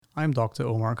I'm Dr.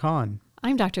 Omar Khan.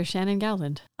 I'm Dr. Shannon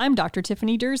Gowland. I'm Dr.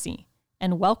 Tiffany Dursey,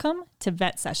 and welcome to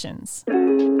Vet Sessions.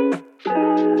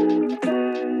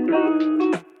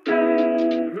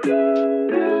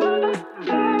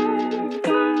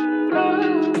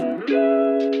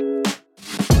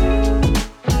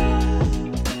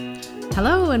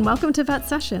 Hello and welcome to Vet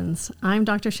Sessions. I'm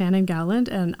Dr. Shannon Gowland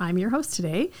and I'm your host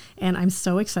today, and I'm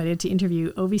so excited to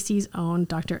interview OVC's own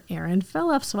Dr. Erin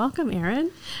Phillips. Welcome,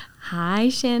 Erin. Hi,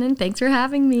 Shannon. Thanks for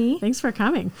having me. Thanks for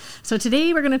coming. So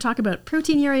today we're going to talk about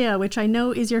proteinuria, which I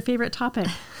know is your favorite topic.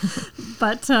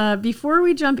 But before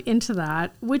we jump into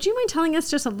that, would you mind telling us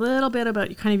just a little bit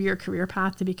about kind of your career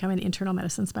path to become an internal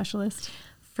medicine specialist?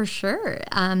 For sure.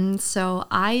 So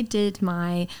I did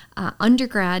my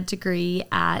undergrad degree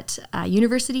at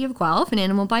University of Guelph in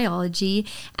animal biology,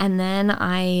 and then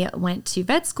I went to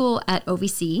vet school at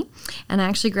OVC, and I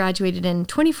actually graduated in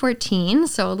 2014,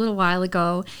 so a little while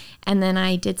ago. And then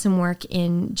I did some work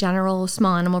in general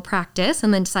small animal practice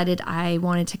and then decided I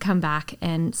wanted to come back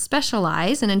and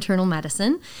specialize in internal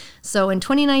medicine. So in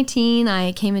 2019,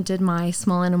 I came and did my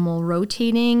small animal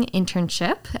rotating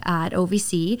internship at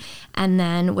OVC and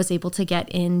then was able to get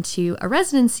into a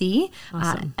residency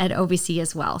at OVC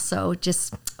as well. So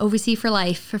just OVC for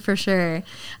life, for sure.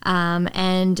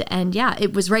 And yeah,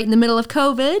 it was right in the middle of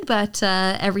COVID, but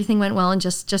everything went well and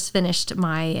just finished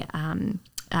my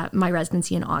my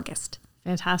residency in August.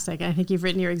 Fantastic. I think you've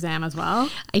written your exam as well.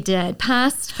 I did.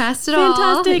 Passed it all.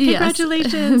 Fantastic. Yes.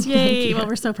 Congratulations. Yay. Well,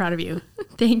 we're so proud of you.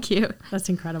 Thank you. That's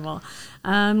incredible.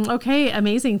 Okay,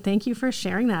 amazing. Thank you for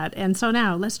sharing that. And so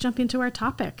now let's jump into our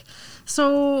topic.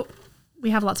 So we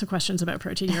have lots of questions about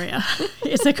proteinuria.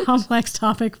 It's a complex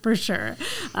topic for sure.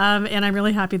 And I'm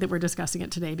really happy that we're discussing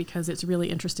it today because it's really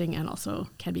interesting and also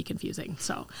can be confusing.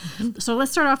 So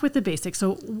let's start off with the basics.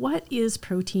 So what is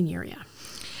proteinuria?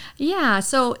 Yeah,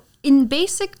 so in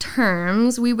basic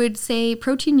terms, we would say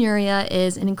proteinuria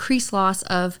is an increased loss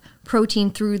of protein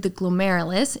through the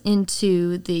glomerulus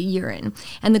into the urine.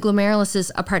 And the glomerulus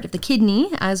is a part of the kidney,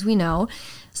 as we know.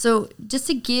 So just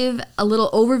to give a little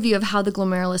overview of how the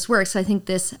glomerulus works, I think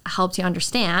this helps you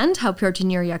understand how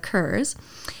proteinuria occurs.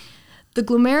 The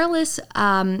glomerulus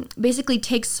basically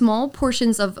takes small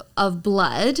portions of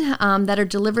blood that are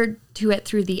delivered to it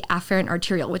through the afferent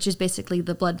arteriole, which is basically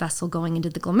the blood vessel going into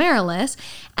the glomerulus.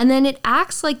 And then it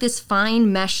acts like this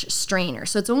fine mesh strainer.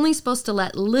 So it's only supposed to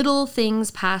let little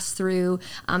things pass through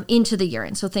into the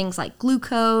urine. So things like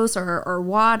glucose or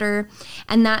water,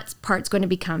 and that part's going to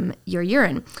become your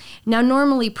urine. Now,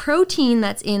 normally protein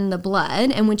that's in the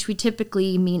blood, and which we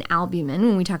typically mean albumin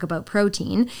when we talk about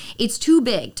protein, it's too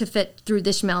big to fit through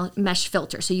this mesh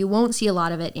filter. So you won't see a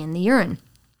lot of it in the urine.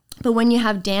 But when you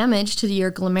have damage to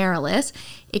your glomerulus,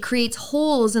 it creates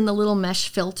holes in the little mesh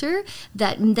filter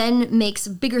that then makes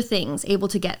bigger things able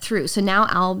to get through. So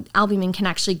now albumin can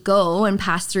actually go and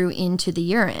pass through into the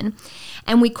urine.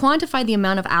 And we quantify the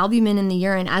amount of albumin in the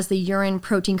urine as the urine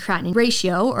protein creatinine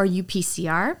ratio, or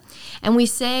UPCR. And we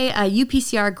say a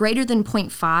UPCR greater than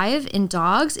 0.5 in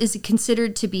dogs is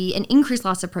considered to be an increased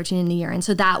loss of protein in the urine.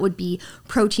 So that would be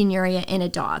proteinuria in a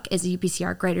dog, is a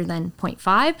UPCR greater than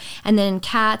 0.5. And then in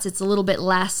cats, it's a little bit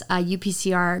less.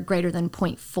 UPCR greater than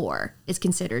 0.4 is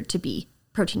considered to be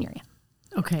proteinuria.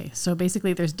 Okay, so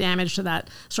basically there's damage to that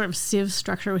sort of sieve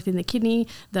structure within the kidney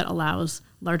that allows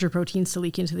larger proteins to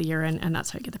leak into the urine, and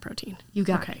that's how you get the protein. You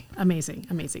got it. Okay, amazing.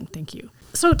 Thank you.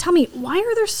 So tell me, why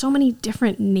are there so many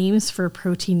different names for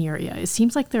proteinuria? It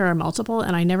seems like there are multiple,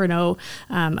 and I never know.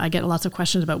 I get lots of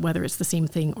questions about whether it's the same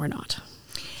thing or not.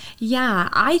 Yeah,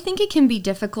 I think it can be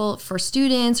difficult for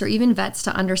students or even vets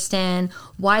to understand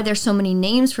why there's so many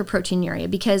names for proteinuria,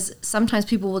 because sometimes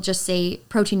people will just say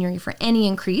proteinuria for any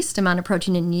increased amount of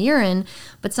protein in urine,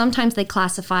 but sometimes they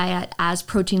classify it as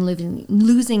protein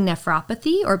losing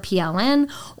nephropathy, or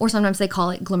PLN, or sometimes they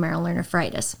call it glomerular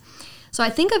nephritis. So I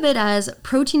think of it as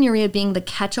proteinuria being the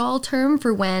catch-all term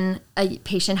for when a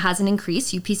patient has an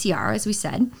increased UPCR, as we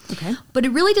said. Okay. But it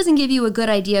really doesn't give you a good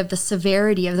idea of the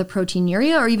severity of the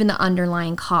proteinuria or even the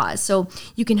underlying cause. So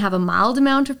you can have a mild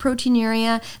amount of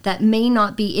proteinuria that may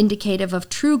not be indicative of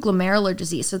true glomerular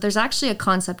disease. So there's actually a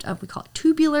concept of, we call it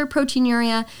tubular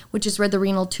proteinuria, which is where the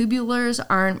renal tubules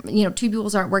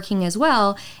aren't working as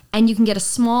well. And you can get a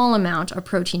small amount of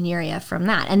proteinuria from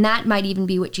that. And that might even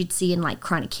be what you'd see in like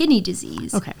chronic kidney disease.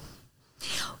 Okay.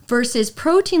 Versus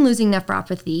protein-losing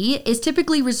nephropathy is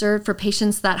typically reserved for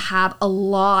patients that have a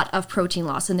lot of protein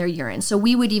loss in their urine. So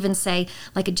we would even say,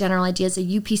 like a general idea is a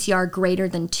UPCR greater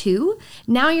than 2.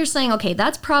 Now you're saying, okay,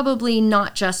 that's probably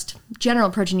not just general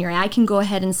proteinuria. I can go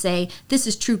ahead and say this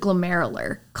is true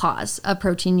glomerular cause of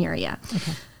proteinuria.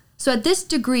 Okay. So at this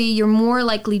degree, you're more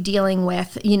likely dealing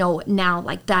with, now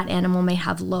like that animal may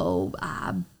have low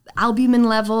albumin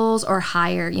levels or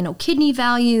higher, kidney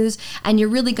values, and you're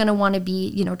really going to want to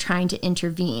be, trying to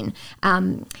intervene.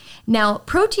 Now,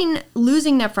 protein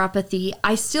losing nephropathy,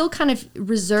 I still kind of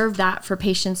reserve that for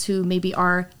patients who maybe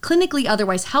are clinically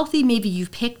otherwise healthy. Maybe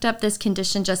you've picked up this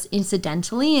condition just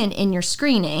incidentally in your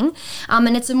screening,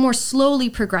 and it's a more slowly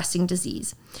progressing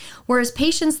disease. Whereas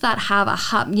patients that have a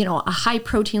high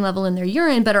protein level in their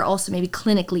urine, but are also maybe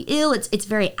clinically ill, it's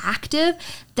very active.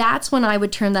 That's when I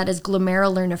would term that as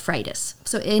glomerular nephritis.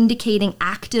 So indicating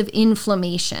active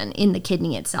inflammation in the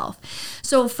kidney itself.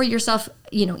 So for yourself,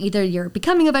 either you're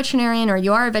becoming a veterinarian or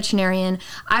you are a veterinarian,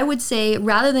 I would say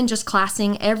rather than just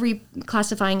classifying every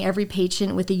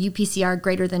patient with a UPCR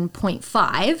greater than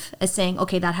 0.5 as saying,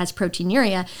 okay, that has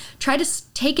proteinuria, try to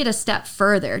take it a step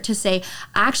further to say,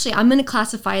 actually, I'm going to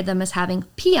classify them as having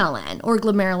PLN or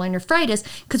glomerular nephritis,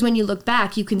 because when you look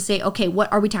back, you can say, okay,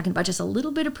 what are we talking about? Just a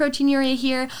little bit of proteinuria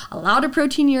here, a lot of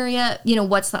proteinuria,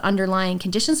 what's the underlying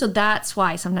condition? So that's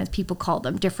why sometimes people call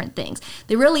them different things.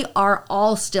 They really are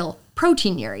all still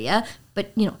proteinuria,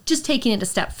 but just taking it a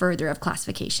step further of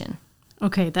classification.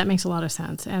 Okay, that makes a lot of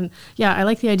sense. And yeah, I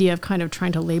like the idea of kind of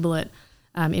trying to label it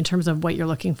in terms of what you're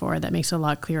looking for. That makes it a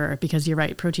lot clearer, because you're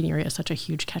right, proteinuria is such a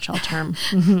huge catch-all term.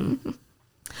 Mm-hmm.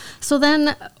 So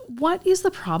then what is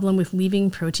the problem with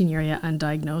leaving proteinuria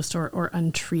undiagnosed or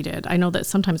untreated? I know that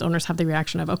sometimes owners have the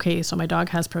reaction of, okay, so my dog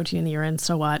has protein in the urine,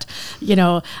 so what?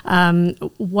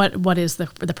 What is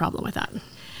the problem with that?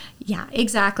 Yeah,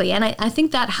 exactly. And I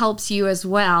think that helps you as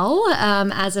well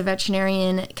as a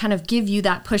veterinarian, kind of give you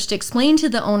that push to explain to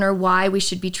the owner why we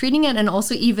should be treating it, and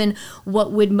also even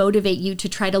what would motivate you to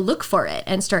try to look for it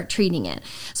and start treating it.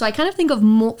 So I kind of think of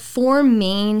 4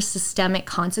 main systemic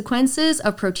consequences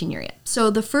of proteinuria.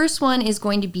 So the first one is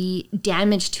going to be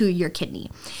damage to your kidney.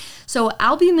 So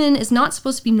albumin is not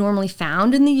supposed to be normally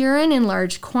found in the urine in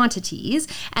large quantities,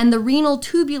 and the renal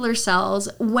tubular cells,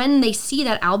 when they see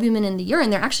that albumin in the urine,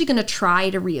 they're actually going to try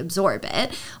to reabsorb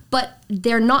it, but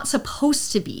they're not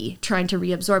supposed to be trying to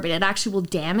reabsorb it. It actually will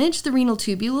damage the renal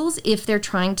tubules if they're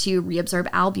trying to reabsorb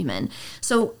albumin.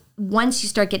 So once you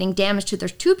start getting damage to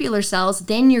those tubular cells,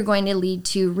 then you're going to lead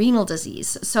to renal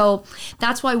disease. So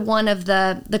that's why one of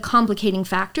the complicating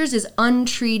factors is not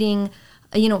treating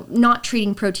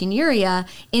proteinuria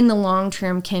in the long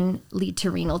term can lead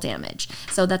to renal damage.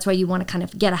 So that's why you want to kind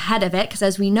of get ahead of it, because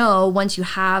as we know, once you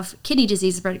have kidney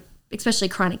disease, especially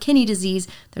chronic kidney disease,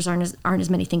 there aren't as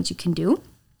many things you can do.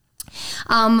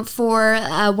 One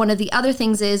of the other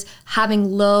things is having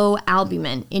low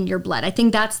albumin in your blood. I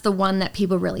think that's the one that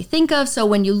people really think of. So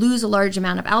when you lose a large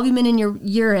amount of albumin in your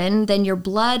urine, then your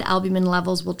blood albumin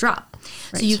levels will drop.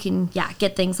 Right. So you can,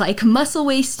 get things like muscle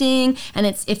wasting, and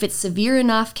if it's severe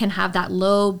enough, can have that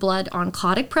low blood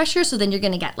oncotic pressure. So then you're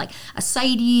going to get like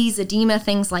ascites, edema,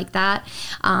 things like that.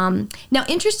 Now,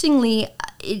 interestingly,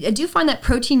 I do find that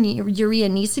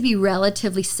proteinuria needs to be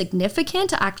relatively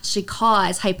significant to actually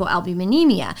cause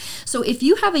hypoalbuminemia. So if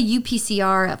you have a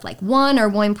UPCR of like 1 or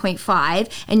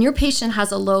 1.5 and your patient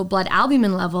has a low blood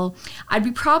albumin level, I'd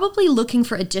be probably looking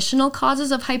for additional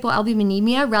causes of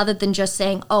hypoalbuminemia rather than just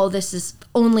saying, oh, this is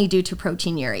only due to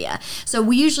proteinuria. So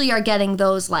we usually are getting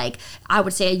those, like, I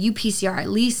would say a UPCR at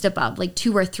least above like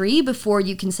 2 or 3 before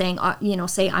you can say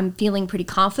I'm feeling pretty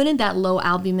confident that low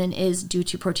albumin is due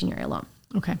to proteinuria alone.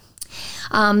 Okay.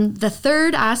 The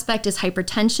third aspect is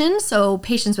hypertension. So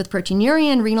patients with proteinuria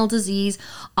and renal disease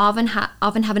often have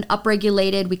an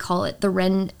upregulated, we call it the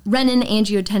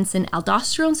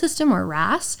renin-angiotensin-aldosterone system, or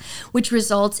RAS, which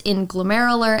results in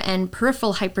glomerular and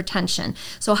peripheral hypertension.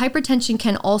 So hypertension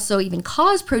can also even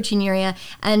cause proteinuria,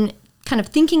 and kind of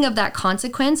thinking of that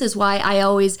consequence is why I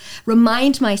always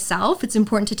remind myself it's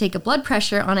important to take a blood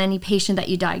pressure on any patient that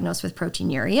you diagnose with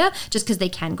proteinuria, just because they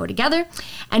can go together.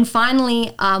 And finally,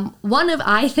 one of,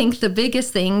 I think, the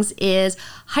biggest things is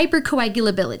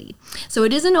hypercoagulability. So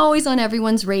it isn't always on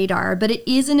everyone's radar, but it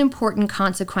is an important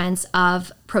consequence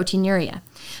of proteinuria.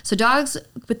 So dogs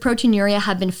with proteinuria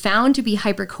have been found to be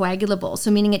hypercoagulable,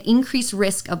 so meaning at increased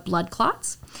risk of blood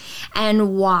clots.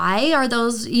 And why are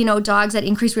those, dogs at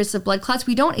increased risk of blood clots?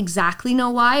 We don't exactly know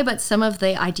why, but some of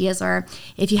the ideas are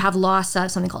if you have loss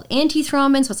of something called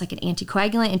antithrombin, so it's like an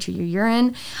anticoagulant into your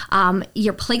urine,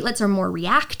 your platelets are more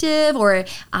reactive, or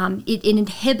it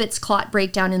inhibits clot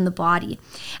breakdown in the body.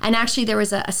 And actually there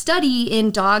was a study in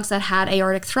dogs that had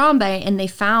aortic thrombi, and they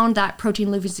found that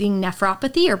protein-losing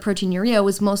nephropathy or proteinuria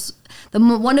was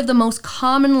one of the most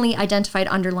commonly identified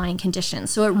underlying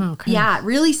conditions. So it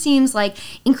really seems like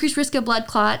increased risk of blood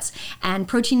clots and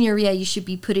proteinuria, you should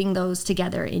be putting those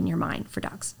together in your mind for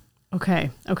dogs.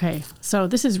 Okay. So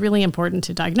this is really important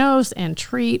to diagnose and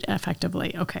treat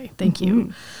effectively. Okay. Thank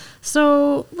you.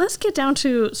 So let's get down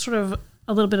to sort of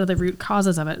a little bit of the root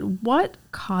causes of it. What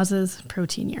causes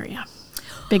proteinuria?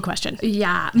 Big question.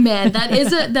 Yeah, man, that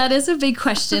is a big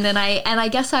question, and I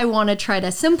guess I want to try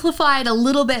to simplify it a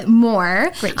little bit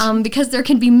more, because there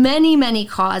can be many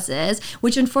causes,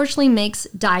 which unfortunately makes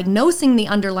diagnosing the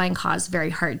underlying cause very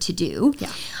hard to do. Yeah.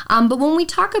 But when we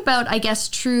talk about, I guess,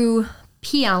 true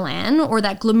PLN, or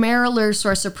that glomerular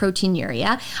source of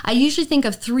proteinuria, I usually think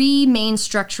of three main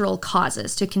structural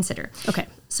causes to consider. Okay.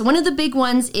 So one of the big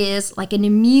ones is like an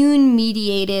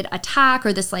immune-mediated attack,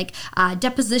 or this like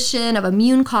deposition of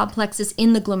immune complexes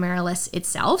in the glomerulus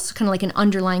itself, so kind of like an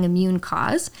underlying immune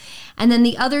cause. And then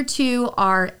the other two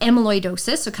are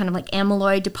amyloidosis, so kind of like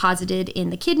amyloid deposited in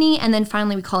the kidney. And then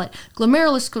finally, we call it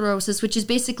glomerulosclerosis, which is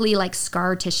basically like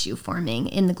scar tissue forming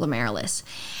in the glomerulus.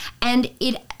 And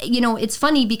it's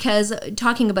funny because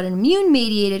talking about an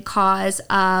immune-mediated cause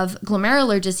of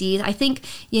glomerular disease, I think,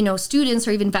 students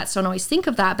or even vets don't always think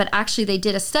of that, but actually they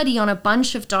did a study on a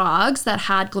bunch of dogs that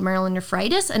had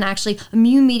glomerulonephritis, and actually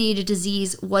immune-mediated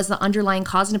disease was the underlying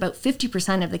cause in about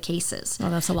 50% of the cases.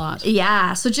 Oh, that's a lot.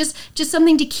 Yeah, so just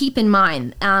something to keep in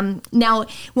mind. Now,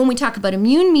 when we talk about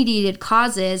immune-mediated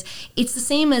causes, it's the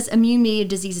same as immune-mediated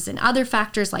diseases and other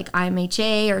factors like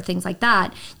IMHA or things like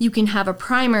that. You can have a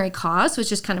primary cause,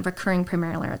 which is kind of occurring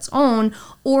primarily on its own,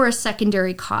 or a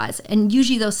secondary cause. And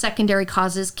usually those secondary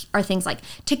causes are things like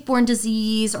tick-borne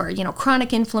disease or,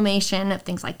 chronic inflammation,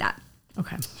 things like that.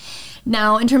 Okay.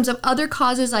 Now, in terms of other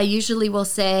causes, I usually will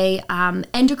say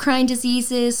endocrine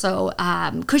diseases, so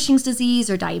Cushing's disease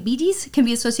or diabetes can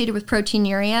be associated with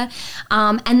proteinuria.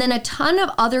 And then a ton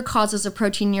of other causes of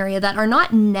proteinuria that are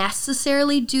not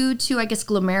necessarily due to, I guess,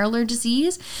 glomerular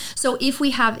disease. So if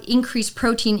we have increased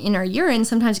protein in our urine,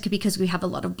 sometimes it could be because we have a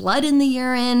lot of blood in the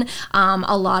urine,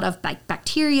 a lot of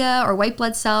bacteria or white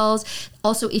blood cells.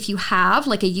 Also, if you have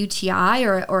like a UTI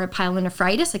or a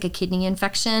pyelonephritis, like a kidney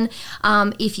infection,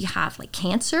 if you have like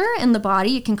cancer in the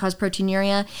body, it can cause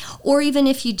proteinuria. Or even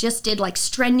if you just did like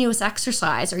strenuous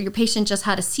exercise, or your patient just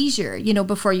had a seizure,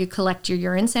 before you collect your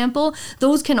urine sample,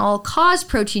 those can all cause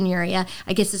proteinuria.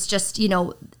 I guess it's just,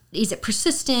 is it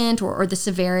persistent or the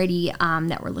severity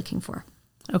that we're looking for.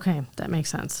 Okay, that makes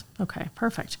sense. Okay,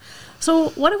 perfect. So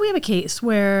what if we have a case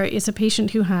where it's a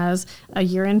patient who has a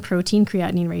urine protein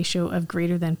creatinine ratio of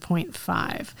greater than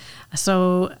 0.5?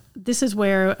 So this is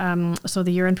where, so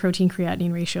the urine protein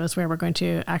creatinine ratio is where we're going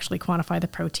to actually quantify the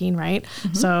protein, right?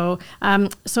 Mm-hmm.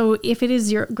 So if it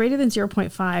is greater than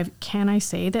 0.5, can I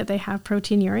say that they have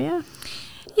proteinuria?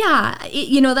 Yeah,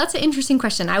 that's an interesting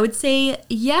question. I would say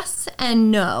yes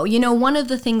and no. One of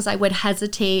the things I would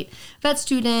hesitate vet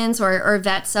students or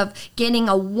vets of getting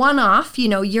a one-off,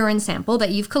 urine sample that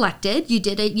you've collected. You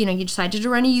did it, you decided to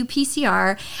run a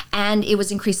UPCR and it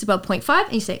was increased about 0.5.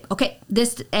 And you say, okay,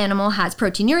 this animal has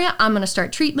proteinuria. I'm going to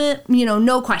start treatment,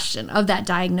 no question of that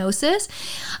diagnosis.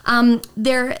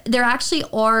 There actually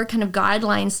are kind of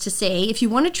guidelines to say if you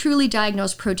want to truly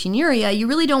diagnose proteinuria, you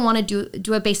really don't want to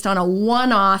do it based on a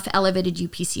one-off elevated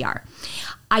UPCR.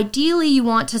 Ideally, you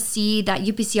want to see that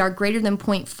UPCR greater than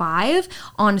 0.5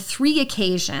 on 3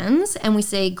 occasions, and we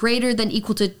say greater than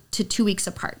equal to 2 weeks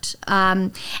apart.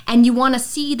 And you want to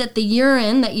see that the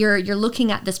urine that you're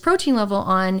looking at this protein level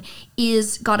on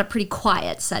is got a pretty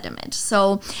quiet sediment.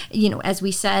 So, as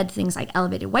we said, things like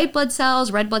elevated white blood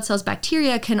cells, red blood cells,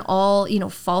 bacteria can all,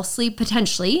 falsely,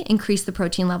 potentially increase the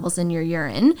protein levels in your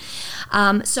urine.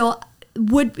 So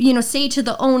would, say to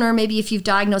the owner, maybe if you've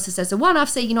diagnosed this as a one-off,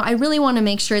 say, I really want to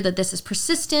make sure that this is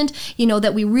persistent,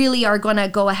 that we really are going to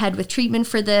go ahead with treatment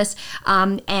for this,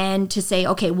 and to say,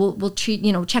 okay, we'll treat,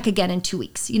 check again in 2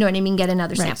 weeks, you know what I mean? Get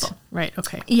another sample. Right.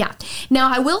 Okay. Yeah.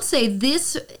 Now, I will say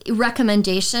this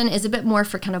recommendation is a bit more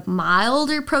for kind of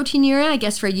milder proteinuria, I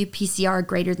guess for a UPCR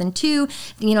greater than 2,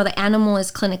 the animal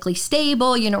is clinically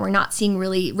stable, we're not seeing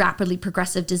really rapidly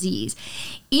progressive disease.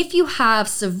 If you have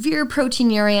severe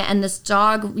proteinuria and this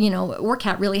dog, or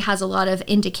cat really has a lot of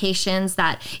indications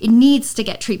that it needs to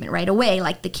get treatment right away,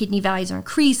 like the kidney values are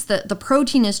increased, the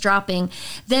protein is dropping,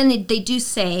 then they do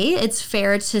say it's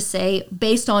fair to say,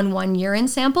 based on one urine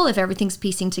sample, if everything's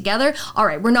piecing together, all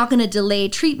right, we're not going to delay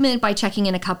treatment by checking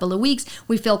in a couple of weeks.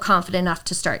 We feel confident enough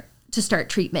to start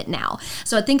treatment now.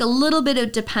 So I think a little bit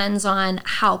it depends on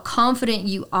how confident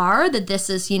you are that this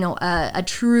is, a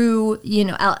true,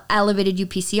 elevated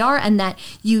UPCR, and that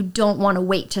you don't want to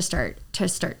wait to start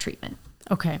treatment.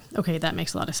 Okay, that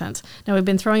makes a lot of sense. Now, we've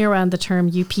been throwing around the term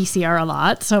UPCR a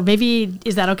lot, so maybe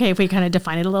is that okay if we kind of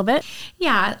define it a little bit?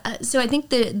 Yeah, so I think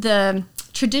the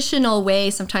traditional way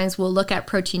sometimes we'll look at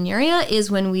proteinuria is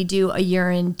when we do a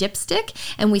urine dipstick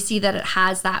and we see that it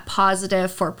has that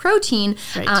positive for protein,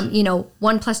 Right.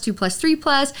 1 plus 2 plus 3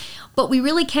 plus, but we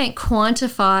really can't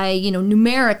quantify,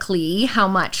 numerically how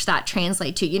much that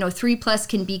translates to. 3 plus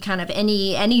can be kind of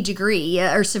any degree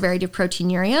or severity of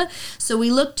proteinuria. So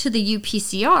we look to the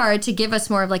UPCR to give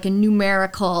us more of like a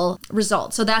numerical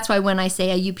result. So that's why when I say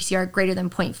a UPCR greater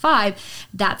than 0.5,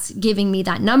 that's giving me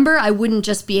that number. I wouldn't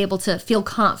just be able to feel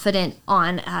confident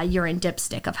on a urine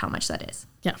dipstick of how much that is.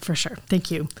 Yeah, for sure.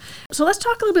 Thank you. So let's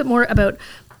talk a little bit more about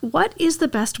what is the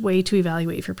best way to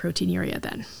evaluate for proteinuria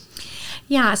then?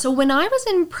 Yeah, so when I was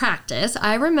in practice,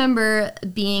 I remember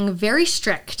being very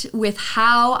strict with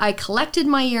how I collected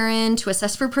my urine to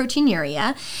assess for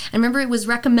proteinuria. I remember it was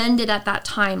recommended at that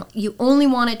time, you only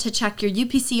wanted to check your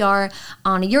UPCR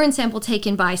on a urine sample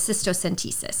taken by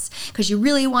cystocentesis, because you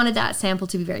really wanted that sample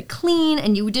to be very clean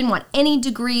and you didn't want any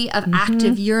degree of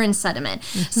active urine sediment.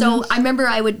 So I remember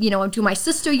I would, do my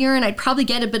cysto urine, I'd probably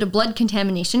get a bit of blood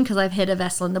contamination because I've hit a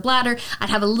vessel in the bladder. I'd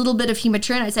have a little bit of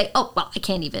hematuria and I'd say, oh, well, I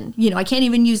can't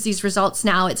even use these results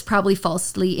now. It's probably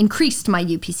falsely increased my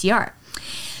UPCR.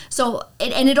 So,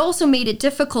 it also made it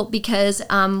difficult because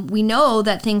we know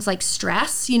that things like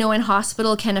stress, in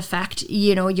hospital can affect,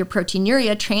 your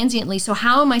proteinuria transiently. So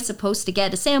how am I supposed to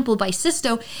get a sample by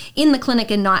cysto in the clinic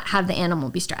and not have the animal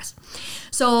be stressed?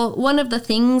 So one of the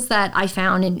things that I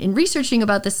found in researching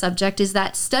about this subject is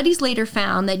that studies later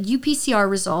found that UPCR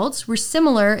results were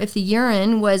similar if the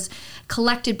urine was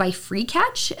collected by free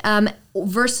catch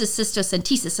versus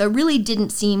cystocentesis. So it really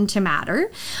didn't seem to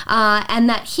matter. And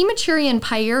that hematuria and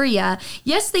pyuria,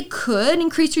 yes, they could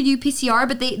increase your UPCR,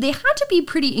 but they had to be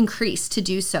pretty increased to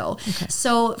do so. Okay.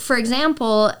 So for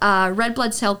example, red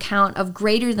blood cell count of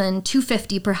greater than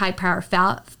 250 per high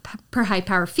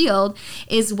power field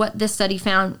is what this study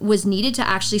found was needed to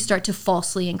actually start to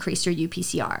falsely increase your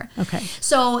UPCR. Okay.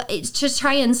 So it's just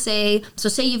try and say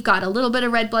you've got a little bit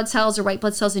of red blood cells or white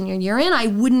blood cells in your urine, I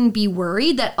wouldn't be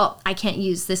worried that, I can't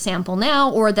use this sample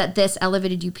now, or that this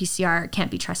elevated UPCR can't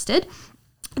be trusted.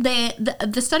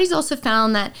 The studies also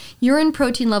found that urine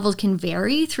protein levels can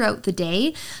vary throughout the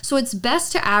day, so it's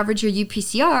best to average your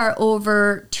UPCR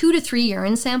over 2 to 3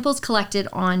 urine samples collected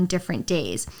on different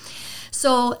days.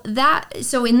 So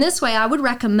in this way, I would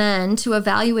recommend to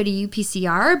evaluate a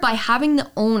UPCR by having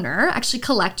the owner actually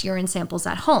collect urine samples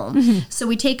at home. Mm-hmm. So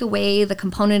we take away the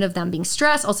component of them being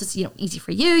stressed. Also, it's easy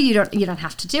for you. You don't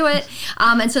have to do it.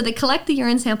 And so they collect the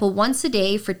urine sample once a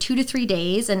day for 2 to 3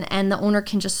 days, and the owner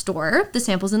can just store the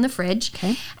samples in the fridge.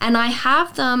 Okay. And I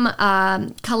have them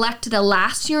collect the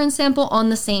last urine sample on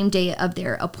the same day of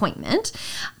their appointment.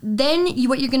 Then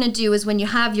what you're going to do is when you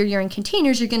have your urine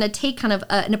containers, you're going to take kind of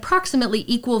an approximately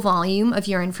equal volume of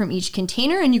urine from each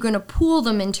container, and you're going to pool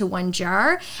them into one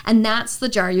jar, and that's the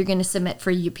jar you're going to submit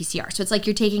for UPCR. So it's like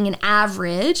you're taking an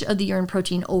average of the urine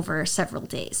protein over several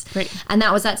days. Great. And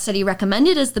that study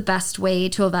recommended as the best way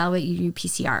to evaluate your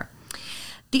UPCR.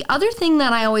 The other thing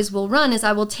that I always will run is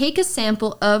I will take a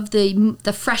sample of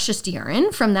the freshest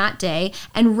urine from that day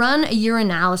and run a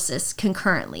urinalysis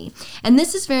concurrently. And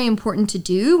this is very important to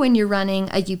do when you're running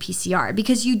a UPCR,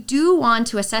 because you do want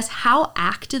to assess how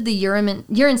active the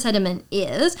urine sediment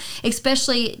is,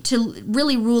 especially to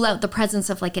really rule out the presence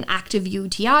of like an active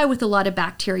UTI with a lot of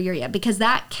bacteriuria, because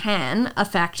that can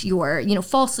affect your,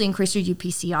 falsely increase your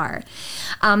UPCR.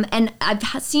 And I've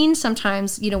seen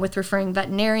sometimes, with referring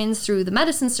veterinarians through the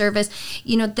medicine service,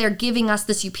 they're giving us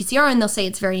this UPCR and they'll say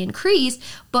it's very increased,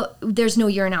 but there's no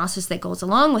urinalysis that goes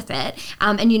along with it.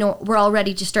 And we're all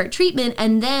ready to start treatment.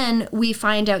 And then we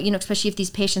find out, especially if these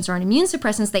patients are on immune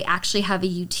suppressants, they actually have a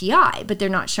UTI, but they're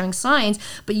not showing signs.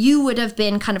 But you would have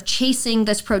been kind of chasing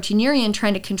this proteinuria and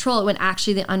trying to control it when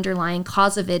actually the underlying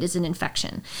cause of it is an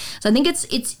infection. So I think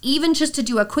it's even just to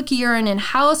do a quick urine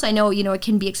in-house. I know, it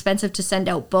can be expensive to send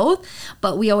out both,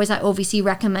 but we always at OVC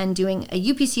recommend doing a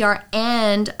UPCR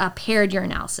and a paired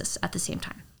urinalysis at the same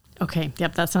time. Okay.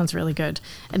 Yep. That sounds really good.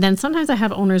 And then sometimes I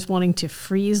have owners wanting to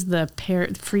freeze the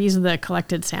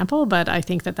collected sample, but I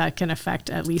think that can affect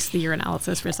at least the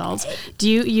urinalysis results.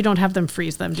 You don't have them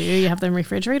freeze them, do you? You have them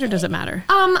refrigerate, or does it matter?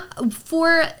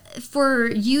 For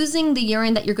using the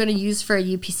urine that you're going to use for a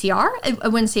UPCR, I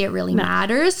wouldn't say it really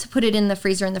matters to put it in the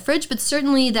freezer in the fridge, but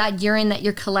certainly that urine that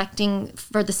you're collecting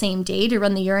for the same day to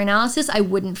run the urinalysis, I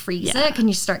wouldn't freeze it. Can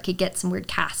you could get some weird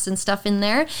casts and stuff in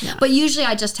there? Yeah. But usually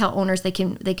I just tell owners they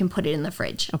can put it in the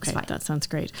fridge. Okay, that sounds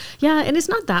great. Yeah, and it's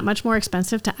not that much more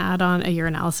expensive to add on a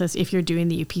urinalysis if you're doing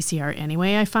the UPCR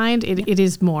anyway, I find. It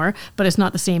is more, but it's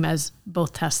not the same as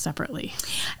both tests separately.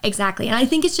 Exactly. And I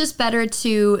think it's just better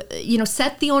to,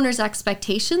 set the owner owner's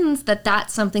expectations that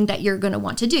that's something that you're going to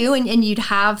want to do, and you'd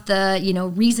have the,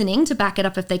 reasoning to back it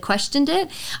up if they questioned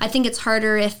it. I think it's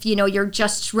harder if, you're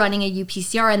just running a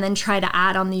UPCR and then try to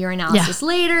add on the urinalysis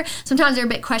later. Sometimes they're a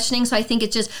bit questioning, so I think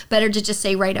it's just better to just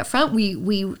say right up front,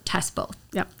 we test both.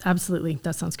 Yep, absolutely.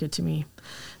 That sounds good to me.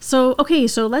 So, okay,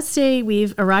 so let's say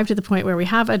we've arrived at the point where we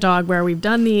have a dog where we've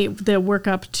done the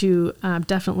workup to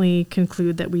definitely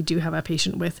conclude that we do have a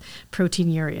patient with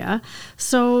proteinuria.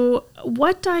 So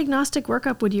what diagnostic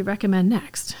workup would you recommend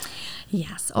next?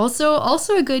 Yes. Also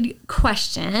a good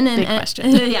question. Big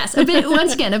question. Yes. A bit,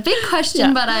 once again, a big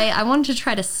question, but I wanted to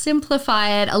try to simplify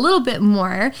it a little bit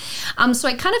more. So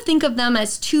I kind of think of them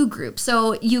as two groups.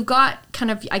 So you've got kind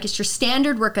of, I guess, your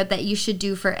standard workup that you should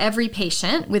do for every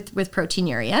patient with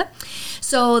proteinuria.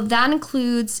 So that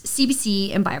includes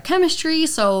CBC and biochemistry.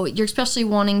 So you're especially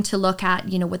wanting to look at,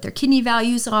 what their kidney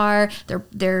values are,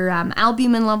 their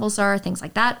albumin levels are, things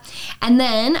like that. And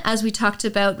then, as we talked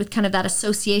about with kind of that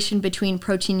association between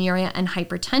proteinuria and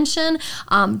hypertension,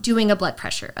 doing a blood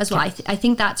pressure as well. I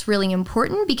think that's really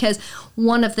important because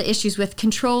one of the issues with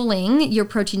controlling your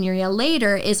proteinuria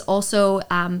later is also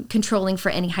controlling for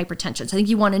any hypertension. So I think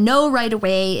you want to know right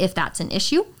away if that's an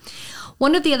issue.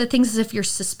 One of the other things is if you're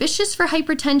suspicious for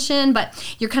hypertension,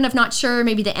 but you're kind of not sure,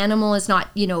 maybe the animal is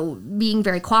not, being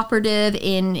very cooperative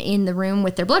in the room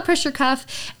with their blood pressure cuff,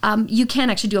 you can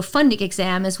actually do a funding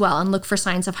exam as well and look for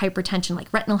signs of hypertension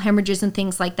like retinal hemorrhages and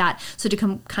things like that. So to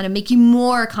kind of make you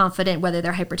more confident whether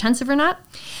they're hypertensive or not.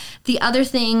 The other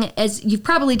thing is, you've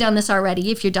probably done this already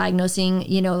if you're diagnosing,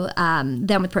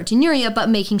 them with proteinuria, but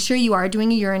making sure you are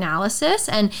doing a urinalysis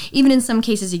and even in some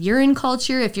cases a urine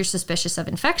culture if you're suspicious of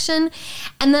infection.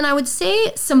 And then I would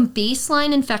say some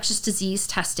baseline infectious disease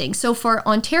testing. So for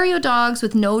Ontario dogs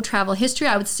with no travel history,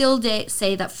 I would still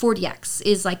say that 40X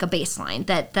is like a baseline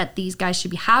that these guys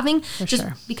should be having,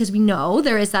 because we know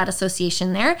there is that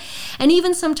association there. And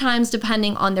even sometimes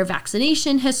depending on their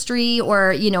vaccination history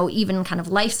or, even kind of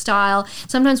lifestyle,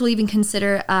 sometimes we'll even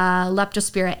consider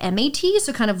leptospira MAT,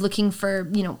 so kind of looking for,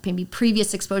 maybe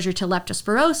previous exposure to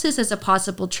leptospirosis as a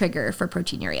possible trigger for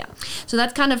proteinuria. So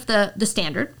that's kind of the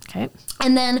standard. Okay.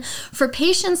 And then for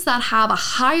patients that have a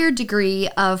higher degree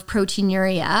of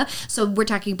proteinuria, so we're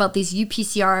talking about these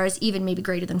UPCRs, even maybe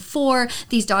greater than 4,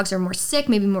 these dogs are more sick,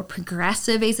 maybe more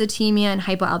progressive azotemia and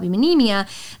hypoalbuminemia,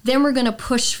 then we're going to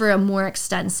push for a more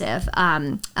extensive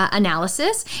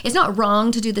analysis. It's not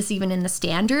wrong to do this even in the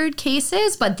standard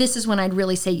cases, but this is when I'd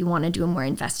really say you want to do a more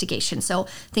investigation. So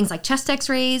things like chest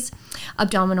x-rays,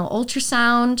 abdominal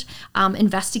ultrasound,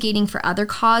 investigating for other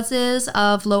causes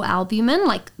of low albumin,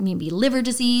 like maybe liver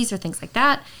disease or things like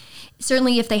that.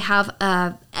 Certainly if they have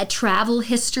a travel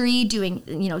history,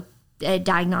 doing,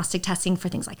 diagnostic testing for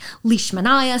things like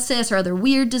leishmaniasis or other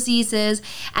weird diseases.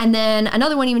 And then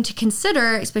another one even to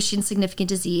consider, especially in significant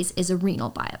disease, is a renal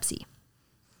biopsy.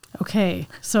 Okay,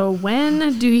 so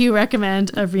when do you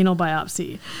recommend a renal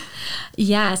biopsy?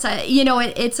 Yes,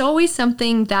 it's always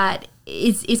something that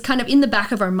is kind of in the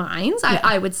back of our minds,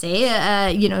 I would say,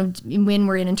 when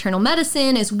we're in internal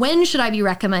medicine, is when should I be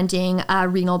recommending a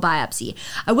renal biopsy?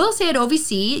 I will say at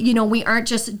OVC, we aren't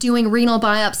just doing renal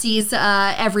biopsies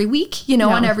every week,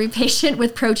 on every patient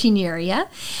with proteinuria,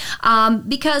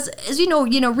 because as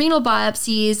renal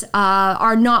biopsies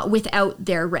are not without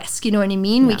their risk, you know what I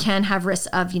mean? Yeah. We can have risk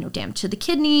of, damage to the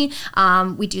kidney.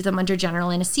 We do them under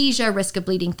general anesthesia, risk of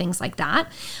bleeding, things like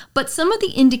that. But some of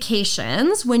the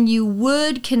indications when you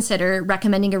would consider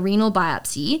recommending a renal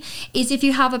biopsy is if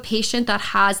you have a patient that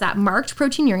has that marked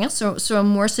proteinuria, so a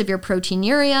more severe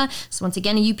proteinuria, so once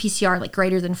again a UPCR like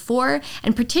greater than 4,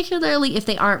 and particularly if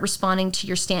they aren't responding to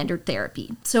your standard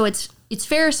therapy. So it's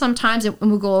fair sometimes, and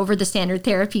we'll go over the standard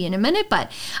therapy in a minute, but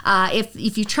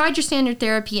if you tried your standard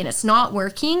therapy and it's not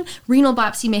working, renal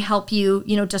biopsy may help you,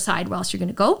 decide where else you're going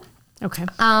to go. Okay.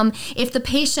 If the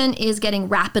patient is getting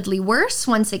rapidly worse,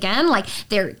 once again, like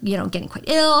they're, getting quite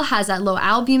ill, has that low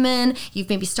albumin, you've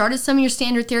maybe started some of your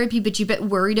standard therapy, but you're a bit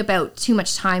worried about too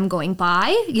much time going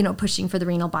by, pushing for the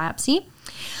renal biopsy.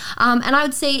 And I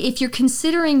would say if you're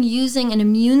considering using an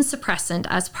immune suppressant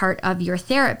as part of your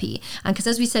therapy, because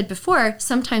as we said before,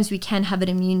 sometimes we can have an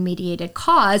immune-mediated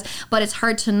cause, but it's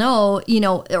hard to know,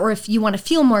 or if you want to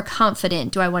feel more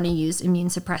confident, do I want to use immune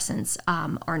suppressants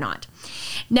or not?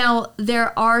 Now,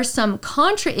 there are some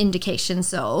contraindications,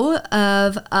 though,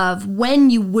 of when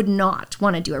you would not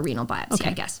want to do a renal biopsy,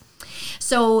 I guess.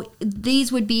 So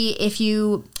these would be if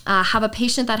you have a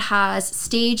patient that has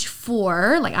stage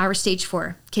 4, like our stage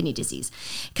 4 kidney disease.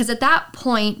 Because at that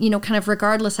point, kind of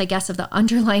regardless, I guess, of the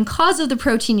underlying cause of the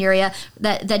proteinuria,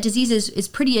 that disease is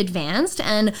pretty advanced,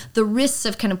 and the risks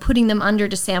of kind of putting them under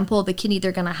to sample the kidney,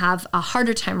 they're going to have a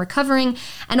harder time recovering.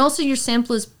 And also your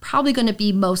sample is probably going to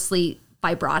be mostly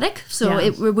fibrotic, so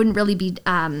it wouldn't really be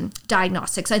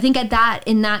diagnostic. So I think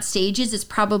in that stages, it's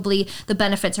probably the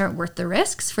benefits aren't worth the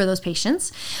risks for those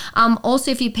patients.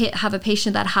 Also, if you have a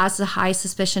patient that has a high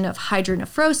suspicion of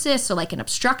hydronephrosis, so like an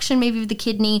obstruction maybe of the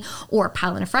kidney, or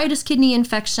pyelonephritis kidney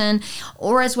infection,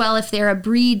 or as well if they're a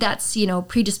breed that's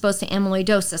predisposed to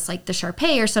amyloidosis, like the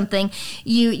Shar-Pei or something,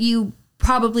 you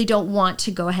probably don't want to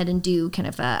go ahead and do kind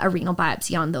of a renal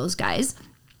biopsy on those guys.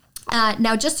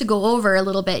 Now, just to go over a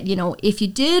little bit, if you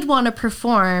did want to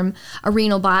perform a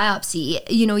renal biopsy,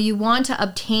 you want to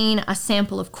obtain a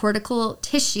sample of cortical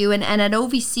tissue. And at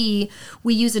OVC,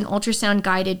 we use an ultrasound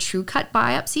guided true cut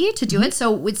biopsy to do it.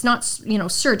 So it's not,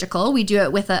 surgical. We do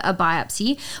it with a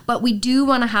biopsy, but we do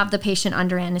want to have the patient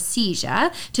under anesthesia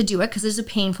to do it because it's a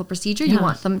painful procedure. You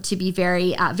want them to be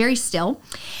very, very still.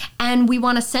 And we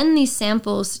want to send these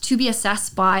samples to be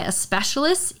assessed by a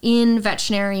specialist in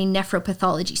veterinary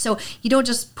nephropathology. So you don't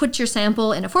just put your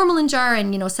sample in a formalin jar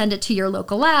and, send it to your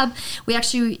local lab. We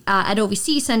actually, at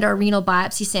OVC, send our renal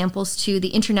biopsy samples to the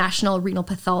International Renal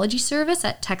Pathology Service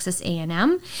at Texas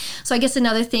A&M. So I guess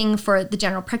another thing for the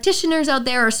general practitioners out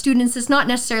there or students is not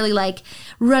necessarily like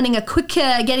running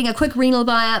getting a quick renal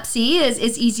biopsy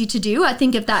is easy to do. I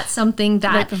think if that's something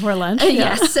that... Right before lunch.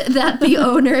 Yes, that the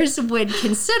owners would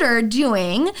consider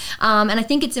doing. And I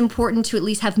think it's important to at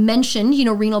least have mentioned,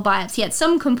 renal biopsy at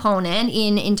some component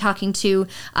in talking to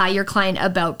your client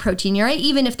about proteinuria,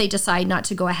 even if they decide not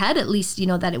to go ahead, at least,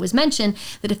 that it was mentioned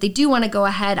that if they do want to go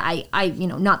ahead, I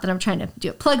not that I'm trying to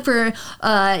do a plug for,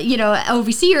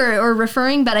 OVC or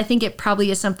referring, but I think it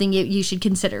probably is something you should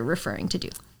consider referring to do.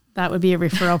 That would be a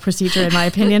referral procedure, in my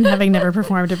opinion, having never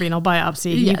performed a renal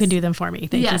biopsy. Yes. You can do them for me.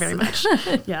 Thank you very much.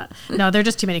 Yeah. No, they're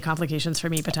just too many complications for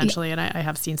me, potentially. And I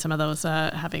have seen some of those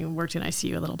having worked in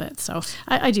ICU a little bit. So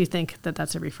I do think that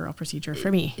that's a referral procedure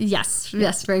for me. Yes.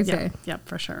 Very fair. Yep,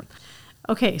 for sure.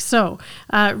 Okay, so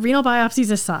renal biopsies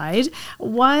aside,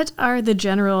 what are the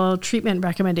general treatment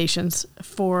recommendations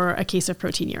for a case of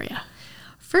proteinuria?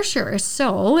 For sure.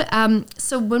 So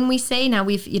when we say now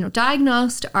we've,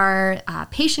 diagnosed our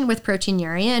patient with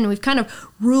proteinuria and we've kind of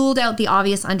ruled out the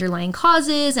obvious underlying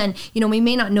causes and, we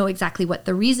may not know exactly what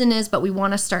the reason is, but we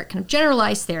want to start kind of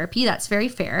generalized therapy. That's very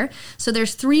fair. So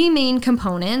there's 3 main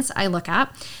components I look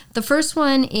at. The first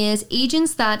one is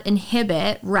agents that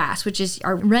inhibit RAS, which is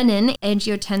our renin,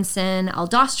 angiotensin,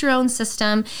 aldosterone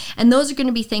system. And those are going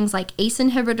to be things like ACE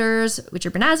inhibitors, which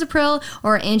are benazepril,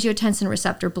 or angiotensin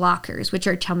receptor blockers, which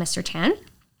are telmisartan.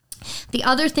 The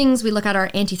other things we look at are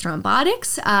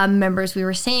antithrombotics. Remember, as we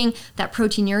were saying, that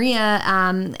proteinuria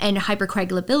and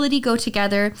hypercoagulability go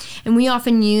together. And we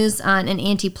often use an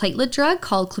antiplatelet drug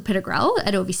called clopidogrel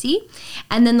at OVC.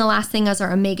 And then the last thing is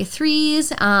our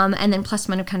omega-3s, and then plus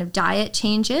minus kind of diet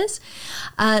changes.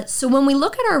 So when we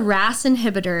look at our RAS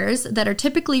inhibitors that are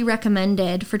typically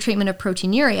recommended for treatment of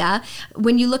proteinuria,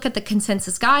 when you look at the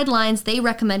consensus guidelines, they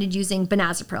recommended using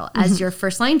benazepril as your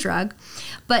first-line drug.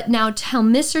 But now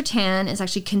telmisartan is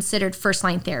actually considered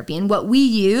first-line therapy. And what we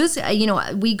use,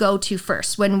 we go to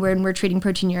first when we're treating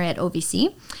proteinuria at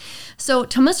OVC. So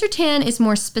telmisartan is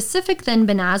more specific than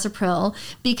benazepril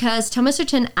because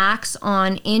telmisartan acts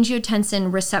on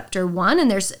angiotensin receptor 1, and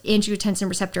there's angiotensin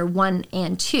receptor 1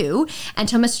 and 2, and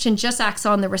telmisartan just acts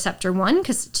on the receptor 1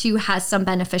 because 2 has some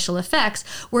beneficial effects,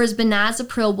 whereas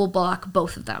benazepril will block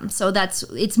both of them. So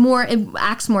it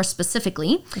acts more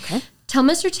specifically. Okay.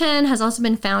 Telmisartan has also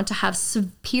been found to have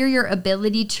superior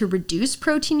ability to reduce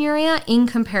proteinuria in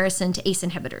comparison to ACE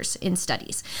inhibitors in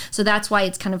studies. So that's why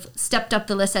it's kind of stepped up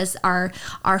the list as our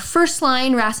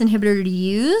first-line RAS inhibitor to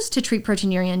use to treat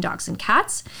proteinuria in dogs and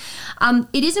cats.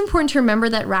 It is important to remember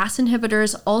that RAS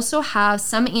inhibitors also have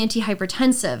some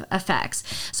antihypertensive effects.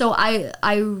 So I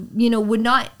would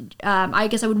not, I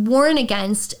guess I would warn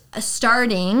against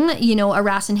starting, a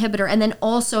RAS inhibitor, and then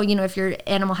also, if your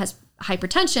animal has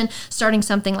hypertension, starting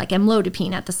something like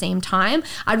amlodipine at the same time.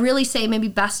 I'd really say maybe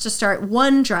best to start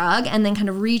one drug and then kind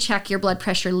of recheck your blood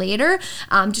pressure later,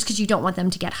 just because you don't want them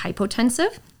to get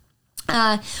hypotensive.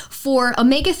 For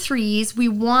omega-3s, we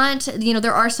want,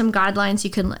 there are some guidelines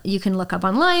you can look up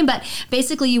online, but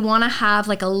basically you want to have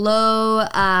like a low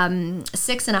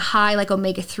 6 and a high like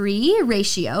omega-3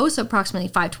 ratio, so approximately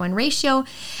 5-to-1 ratio.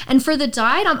 And for the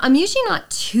diet, I'm usually not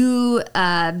too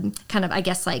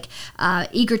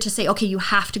eager to say, okay, you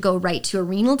have to go right to a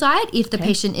renal diet if the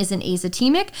patient isn't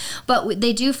azotemic, but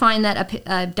they do find that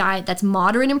a diet that's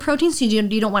moderate in protein, so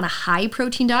you don't want a high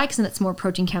protein diet because that's more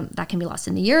protein that can be lost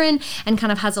in the urine, and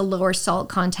kind of has a lower salt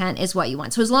content is what you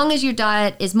want. So as long as your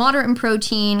diet is moderate in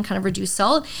protein, kind of reduced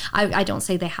salt, I don't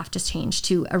say they have to change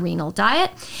to a renal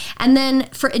diet. And then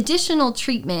for additional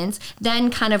treatments, then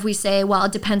kind of we say, well,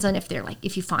 it depends on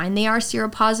if you find they are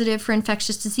seropositive for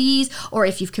infectious disease, or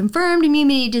if you've confirmed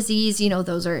immune-mediated disease,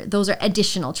 those are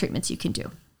additional treatments you can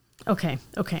do. Okay.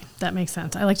 That makes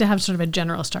sense. I like to have sort of a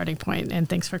general starting point, and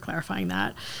thanks for clarifying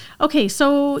that. Okay,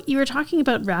 so you were talking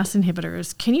about RAS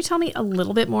inhibitors. Can you tell me a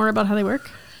little bit more about how they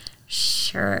work?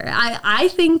 Sure. I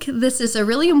think this is a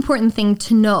really important thing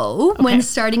to know when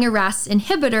starting a RAS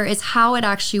inhibitor is how it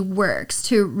actually works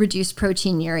to reduce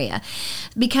proteinuria.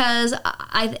 Because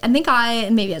I think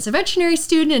maybe as a veterinary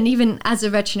student and even as a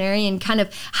veterinarian, kind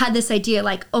of had this idea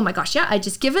like, oh my gosh, yeah, I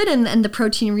just give it and the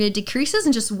proteinuria decreases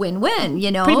and just win-win,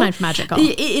 Pretty much magical.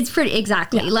 It's pretty,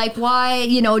 exactly. Yeah. Like why,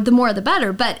 the more the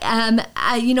better. But,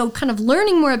 kind of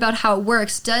learning more about how it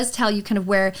works does tell you kind of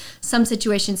where some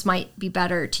situations might be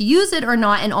better to use it or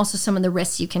not, and also some of the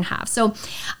risks you can have. So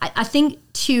I think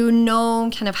to know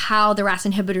kind of how the RAS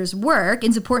inhibitors work,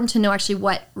 it's important to know actually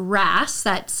what RAS,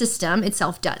 that system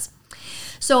itself, does.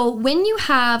 So when you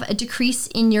have a decrease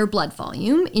in your blood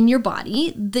volume in your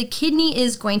body, the kidney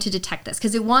is going to detect this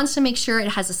because it wants to make sure it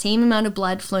has the same amount of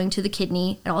blood flowing to the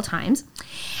kidney at all times.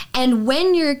 And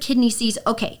when your kidney sees,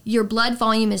 okay, your blood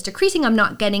volume is decreasing, I'm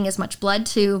not getting as much blood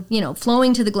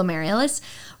flowing to the glomerulus,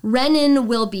 renin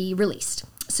will be released.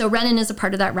 So renin is a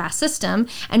part of that RAS system,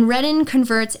 and renin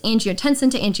converts angiotensin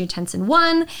to angiotensin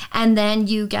 1, and then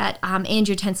you get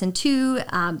angiotensin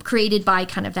 2 created by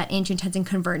kind of that angiotensin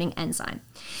converting enzyme.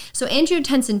 So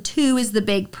angiotensin 2 is the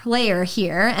big player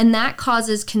here, and that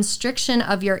causes constriction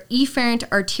of your efferent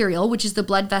arteriole, which is the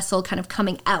blood vessel kind of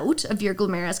coming out of your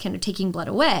glomerulus, kind of taking blood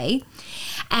away.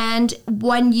 And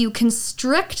when you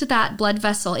constrict that blood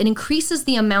vessel, it increases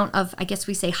the amount of, I guess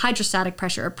we say, hydrostatic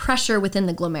pressure or pressure within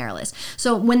the glomerulus.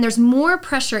 So when there's more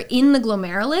pressure in the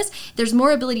glomerulus, there's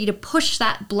more ability to push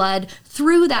that blood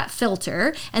through that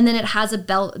filter, and then it has a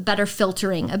better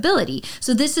filtering ability.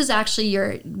 So this is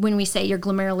actually when we say your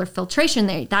glomerular filtration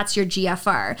there, that's your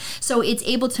GFR. So it's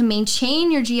able to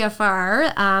maintain your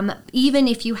GFR even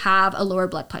if you have a lower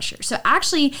blood pressure. So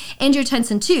actually,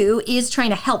 angiotensin 2 is trying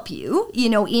to help you,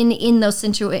 in those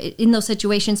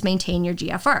situations, maintain your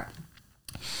GFR.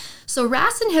 So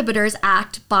RAS inhibitors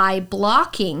act by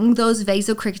blocking those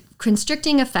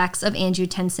vasoconstricting effects of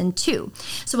angiotensin 2.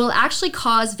 So it will actually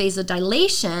cause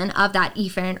vasodilation of that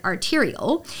efferent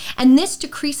arteriole, and this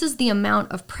decreases the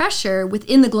amount of pressure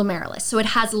within the glomerulus. So it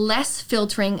has less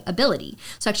filtering ability.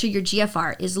 So actually your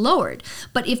GFR is lowered.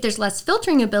 But if there's less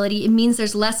filtering ability, it means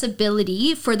there's less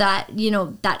ability for that,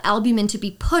 that albumin to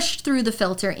be pushed through the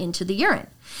filter into the urine.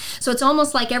 So it's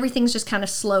almost like everything's just kind of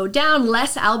slowed down,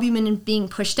 less albumin being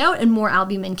pushed out, and more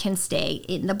albumin can stay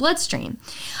in the bloodstream.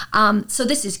 So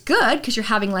this is good because you're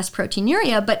having less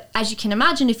proteinuria, but as you can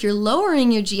imagine, if you're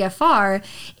lowering your GFR,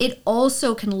 it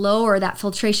also can lower that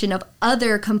filtration of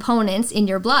other components in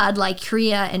your blood, like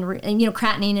urea and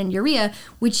creatinine and urea,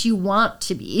 which you want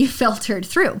to be filtered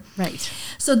through. Right.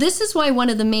 So this is why one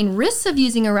of the main risks of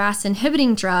using a RAS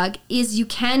inhibiting drug is you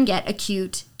can get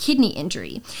acute kidney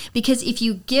injury, because if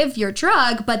you give your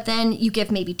drug but then you give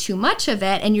maybe too much of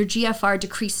it and your GFR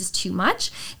decreases too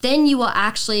much, then you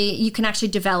can actually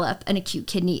develop an acute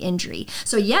kidney injury.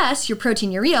 So yes, your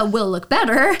proteinuria will look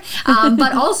better,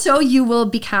 but also you will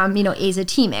become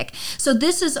azotemic. So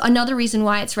this is another reason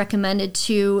why it's recommended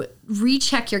to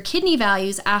recheck your kidney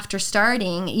values after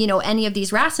starting, any of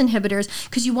these RAS inhibitors,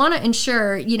 because you want to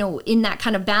ensure, in that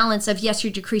kind of balance of, yes,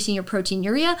 you're decreasing your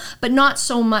proteinuria, but not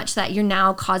so much that you're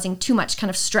now causing too much kind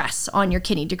of stress on your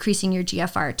kidney, decreasing your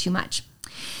GFR too much.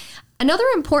 Another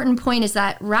important point is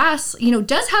that RAS,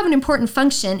 does have an important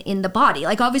function in the body.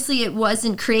 Like obviously it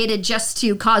wasn't created just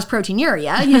to cause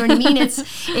proteinuria, you know what I mean?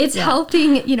 It's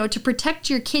helping, to protect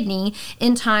your kidney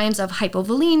in times of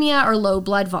hypovolemia or low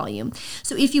blood volume.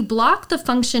 So if you block the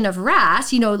function of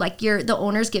RAS, like the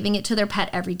owner's giving it to their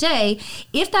pet every day,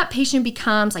 if that patient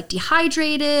becomes like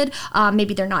dehydrated,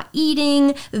 maybe they're not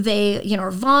eating, they,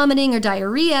 are vomiting or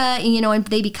diarrhea, and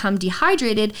they become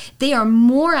dehydrated, they are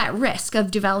more at risk of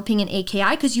developing an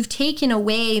AKI because you've taken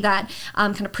away that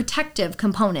kind of protective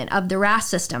component of the RAS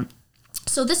system.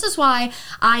 So this is why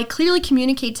I clearly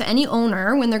communicate to any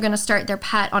owner when they're going to start their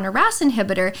pet on a RAS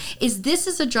inhibitor is this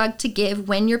is a drug to give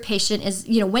when your patient is,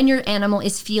 when your animal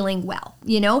is feeling well,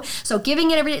 So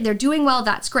giving it every day, they're doing well,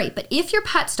 that's great. But if your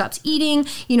pet stops eating,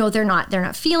 they're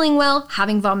not feeling well,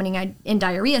 having vomiting and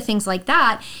diarrhea, things like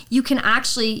that, you can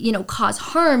actually, cause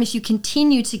harm if you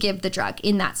continue to give the drug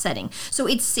in that setting. So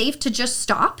it's safe to just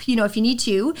stop, if you need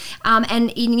to.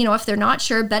 And if they're not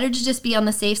sure, better to just be on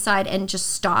the safe side and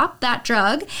just stop that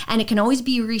drug, and it can always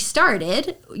be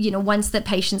restarted, once the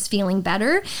patient's feeling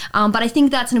better. But I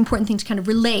think that's an important thing to kind of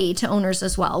relay to owners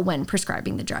as well when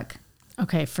prescribing the drug.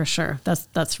 Okay, for sure.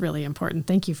 That's really important.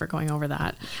 Thank you for going over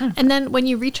that. And then when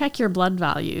you recheck your blood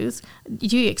values,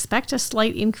 do you expect a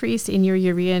slight increase in your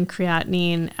urea and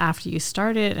creatinine after you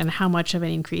start it? And how much of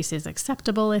an increase is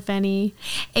acceptable, if any?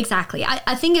 Exactly.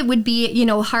 I think it would be,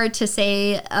 hard to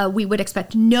say we would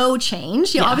expect no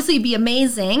change. Obviously it'd be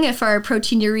amazing if our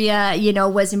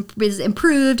proteinuria, was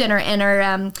improved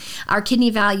and our kidney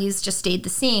values just stayed the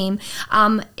same.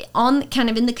 On kind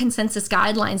of in the consensus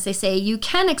guidelines, they say you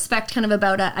can expect kind of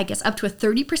about up to a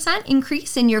 30%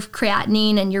 increase in your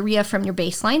creatinine and urea from your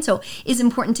baseline. So it's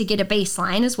important to get a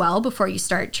baseline as well before you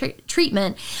start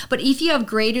treatment. But if you have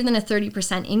greater than a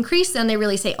 30% increase, then they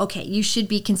really say, okay, you should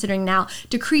be considering now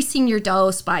decreasing your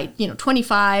dose by,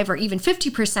 25 or even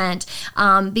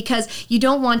 50%, because you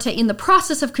don't want to, in the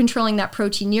process of controlling that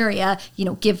proteinuria,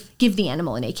 give the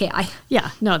animal an AKI.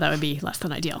 Yeah, no, that would be less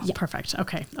than ideal. Yeah. Perfect.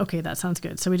 Okay, that sounds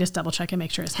good. So we just double check and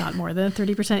make sure it's not more than a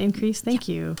 30% increase. Thank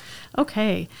you.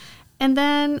 Okay. And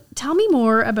then tell me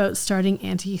more about starting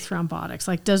antithrombotics.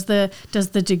 Like, does the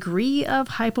degree of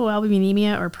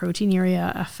hypoalbuminemia or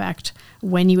proteinuria affect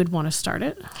when you would want to start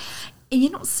it?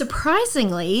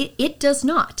 Surprisingly, it does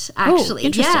not, actually. Oh,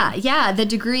 interesting. Yeah. The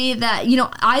degree that,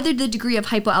 either the degree of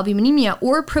hypoalbuminemia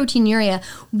or proteinuria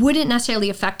wouldn't necessarily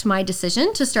affect my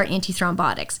decision to start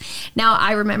antithrombotics. Now,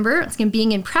 I remember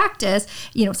being in practice,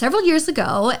 several years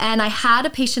ago, and I had a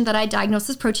patient that I diagnosed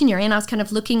as proteinuria, and I was kind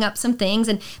of looking up some things,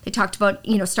 and they talked about,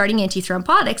 starting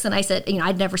antithrombotics, and I said,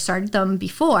 I'd never started them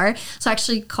before. So I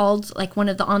actually called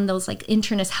on those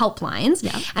internist helplines.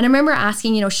 Yeah. And I remember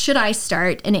asking, should I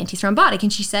start an antithrombotic?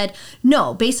 And she said,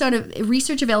 no, based on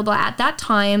research available at that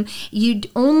time,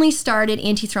 you'd only started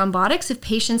antithrombotics if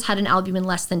patients had an albumin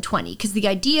less than 20. Because the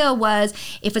idea was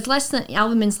if it's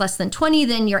albumin's less than 20,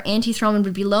 then your antithrombin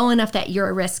would be low enough that you're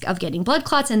at risk of getting blood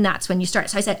clots. And that's when you start.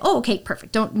 So I said, oh, okay,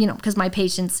 perfect. Don't, because my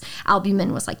patient's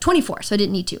albumin was 24, so I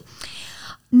didn't need to.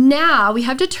 Now we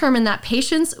have determined that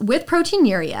patients with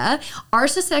proteinuria are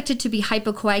suspected to be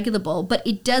hypocoagulable, but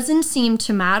it doesn't seem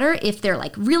to matter if they're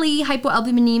really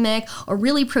hypoalbuminemic or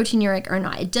really proteinuric or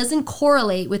not. It doesn't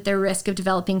correlate with their risk of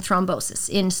developing thrombosis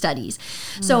in studies.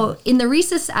 So in the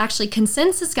recent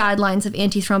consensus guidelines of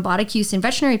antithrombotic use in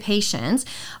veterinary patients,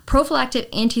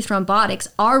 prophylactic antithrombotics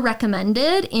are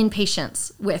recommended in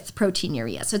patients with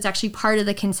proteinuria. So it's actually part of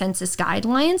the consensus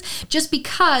guidelines, just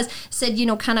because said,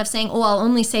 kind of saying, oh, I'll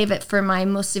only save it for my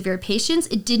most severe patients.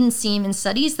 It didn't seem in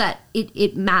studies that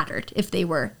it mattered if they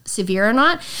were severe or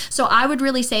not. So I would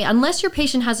really say, unless your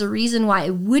patient has a reason why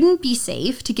it wouldn't be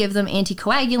safe to give them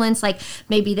anticoagulants, like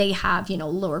maybe they have,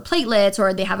 lower platelets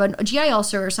or they have a GI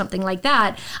ulcer or something like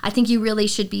that, I think you really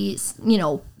should be,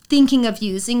 thinking of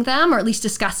using them or at least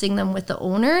discussing them with the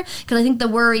owner. Because I think the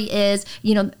worry is,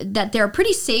 that they're a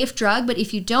pretty safe drug, but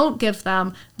if you don't give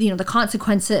them, the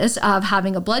consequences of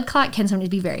having a blood clot can sometimes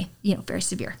be very, very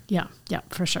severe. Yeah,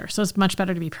 for sure. So it's much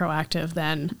better to be proactive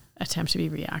than attempt to be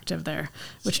reactive there,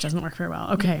 which doesn't work very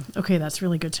well. Okay, that's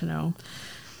really good to know.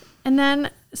 And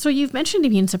then, so you've mentioned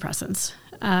immune suppressants.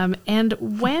 And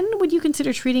when would you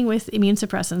consider treating with immune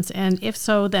suppressants? And if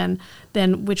so, then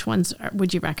which ones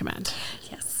would you recommend?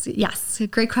 Yes,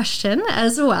 great question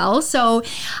as well. So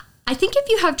I think if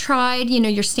you have tried,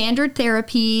 your standard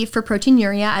therapy for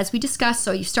proteinuria, as we discussed,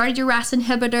 so you started your RAS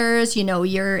inhibitors,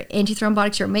 your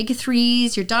antithrombotics, your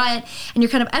omega-3s, your diet, and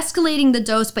you're kind of escalating the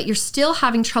dose, but you're still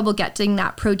having trouble getting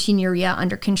that proteinuria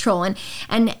under control. And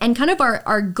kind of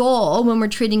our goal when we're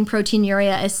treating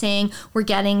proteinuria is saying we're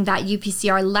getting that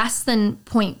UPCR less than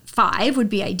 0.5 would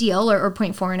be ideal, or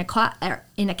 0.4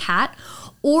 in a cat,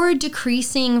 or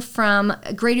decreasing from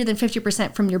greater than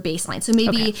 50% from your baseline. So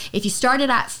maybe if you started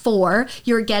at 4,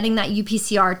 you're getting that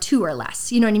UPCR 2 or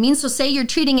less. You know what I mean? So say you're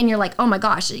treating and you're like, oh my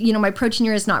gosh, my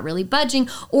proteinuria is not really budging,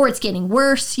 or it's getting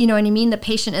worse. You know what I mean? The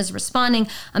patient is responding.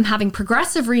 I'm having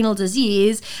progressive renal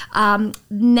disease.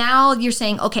 Now you're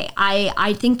saying, okay,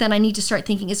 I think that I need to start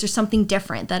thinking, is there something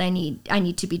different that I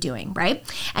need to be doing, right?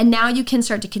 And now you can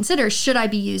start to consider, should I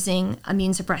be using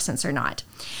immune suppressants or not?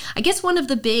 I guess one of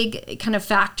the big kind of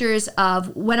factors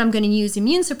of when I'm going to use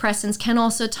immune suppressants can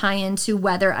also tie into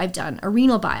whether I've done a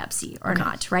renal biopsy or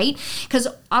not, right? Because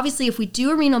obviously if we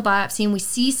do a renal biopsy and we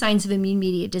see signs of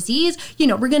immune-mediated disease,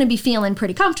 we're going to be feeling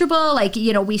pretty comfortable. Like,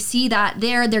 we see that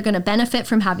they're going to benefit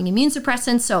from having immune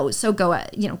suppressants. So go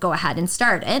ahead and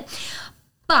start it.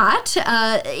 But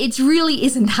it really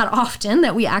isn't that often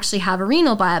that we actually have a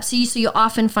renal biopsy. So you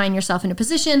often find yourself in a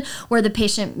position where the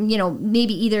patient,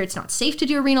 maybe either it's not safe to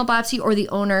do a renal biopsy or the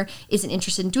owner isn't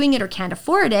interested in doing it or can't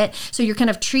afford it. So you're kind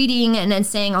of treating and then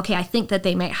saying, okay, I think that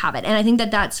they might have it. And I think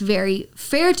that that's very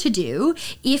fair to do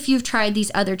if you've tried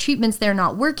these other treatments, they're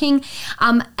not working.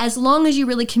 As long as you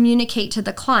really communicate to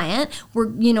the client,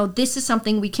 this is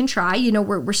something we can try.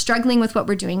 We're struggling with what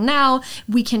we're doing now.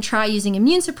 We can try using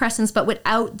immune suppressants, but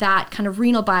without that kind of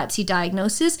renal biopsy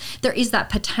diagnosis, there is that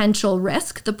potential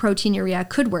risk the proteinuria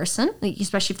could worsen,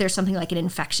 especially if there's something like an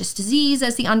infectious disease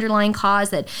as the underlying cause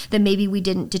that maybe we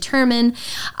didn't determine.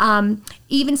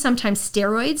 Even sometimes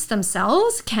steroids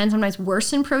themselves can sometimes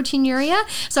worsen proteinuria.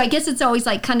 So I guess it's always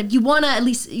like kind of, you want to at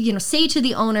least, say to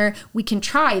the owner, we can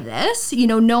try this,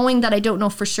 knowing that I don't know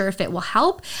for sure if it will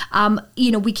help.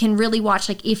 We can really watch,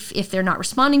 like if they're not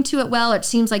responding to it well, it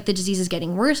seems like the disease is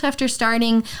getting worse after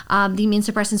starting the immune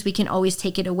suppressants, we can always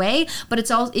take it away. But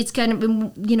it's kind of,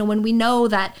 when we know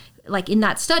that, like in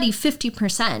that study,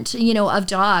 50%, of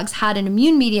dogs had an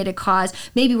immune-mediated cause.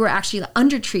 Maybe we're actually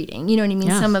under-treating, you know what I mean?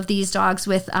 Yeah. Some of these dogs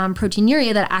with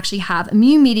proteinuria that actually have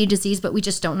immune-mediated disease, but we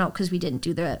just don't know because we didn't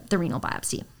do the renal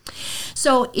biopsy.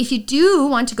 So if you do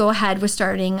want to go ahead with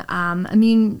starting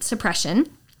immune suppression,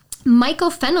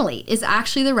 mycophenolate is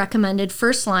actually the recommended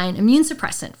first-line immune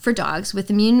suppressant for dogs with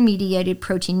immune-mediated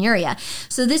proteinuria.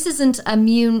 So this isn't an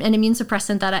immune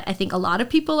suppressant that I think a lot of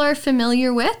people are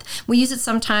familiar with. We use it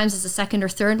sometimes as a second or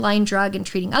third-line drug in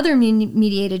treating other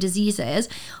immune-mediated diseases.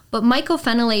 But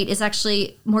mycophenolate is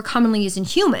actually more commonly used in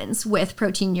humans with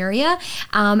proteinuria,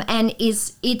 and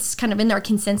it's kind of in their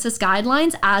consensus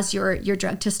guidelines as your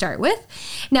drug to start with.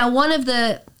 Now, one of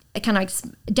the kind of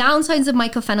downsides of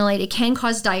mycophenolate, it can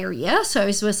cause diarrhea. So I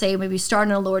was going to say maybe start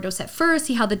on a lower dose at first,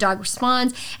 see how the dog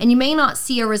responds, and you may not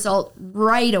see a result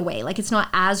right away. Like it's not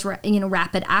as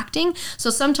rapid acting. So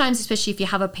sometimes, especially if you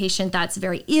have a patient that's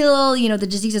very ill, the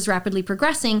disease is rapidly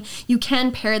progressing, you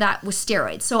can pair that with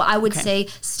steroids. So I would say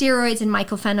steroids and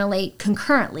mycophenolate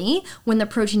concurrently when the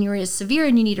proteinuria is severe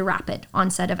and you need a rapid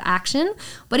onset of action.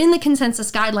 But in the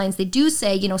consensus guidelines, they do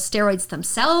say, steroids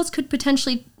themselves could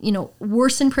potentially,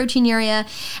 worsen proteinuria.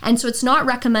 And so it's not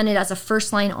recommended as a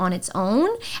first line on its own.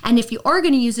 And if you are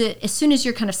going to use it, as soon as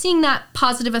you're kind of seeing that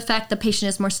positive effect, the patient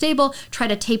is more stable, try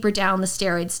to taper down the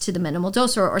steroids to the minimal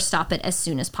dose or stop it as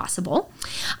soon as possible.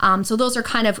 So those are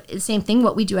kind of the same thing,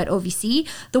 what we do at OVC.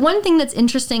 The one thing that's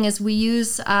interesting is we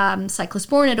use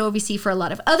cyclosporin at OVC for a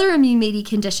lot of other immune-mediated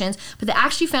conditions, but they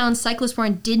actually found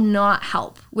cyclosporin did not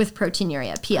help with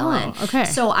proteinuria, PLN. Oh, okay.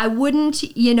 So I wouldn't,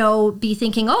 be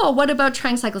thinking, what about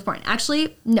trying cyclosporin?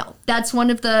 Actually, no. That's one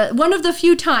of the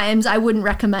few times I wouldn't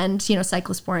recommend,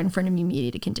 cyclosporin for an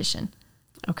immune-mediated condition.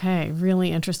 Okay,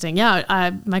 really interesting.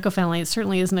 Yeah, mycophenolate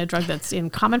certainly isn't a drug that's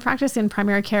in common practice in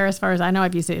primary care. As far as I know,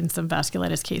 I've used it in some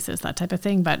vasculitis cases, that type of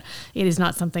thing, but it is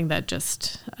not something that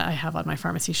just I have on my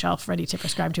pharmacy shelf ready to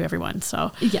prescribe to everyone.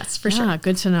 So yes, for sure.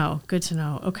 Good to know. Good to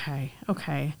know. Okay.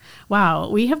 Wow,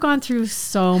 we have gone through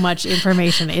so much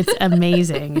information. It's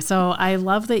amazing. So I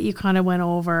love that you kind of went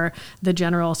over the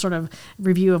general sort of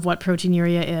review of what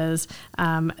proteinuria is,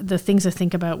 the things to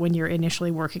think about when you're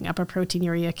initially working up a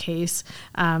proteinuria case,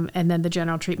 and then the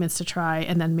general treatments to try,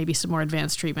 and then maybe some more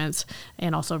advanced treatments,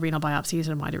 and also renal biopsies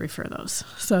and why to refer those.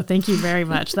 So thank you very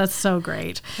much. That's so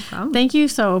great. No problem. Thank you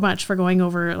so much for going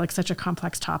over like such a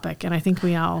complex topic. And I think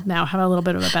we all now have a little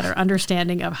bit of a better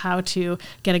understanding of how to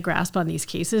get a grasp on these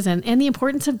cases and the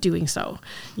importance of doing so,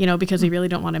 because we really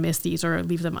don't want to miss these or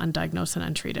leave them undiagnosed and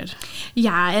untreated.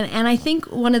 Yeah. And I think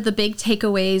one of the big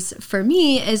takeaways for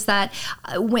me is that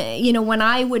when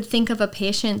I would think of a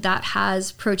patient that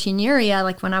has proteinuria,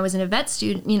 like when I was a vet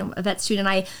student,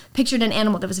 I pictured an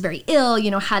animal that was very ill,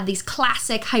 had these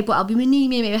classic hypoalbuminemia,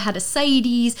 maybe had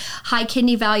ascites, high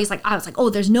kidney values. Like I was like, oh,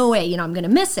 there's no way, I'm going to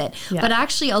miss it. Yeah. But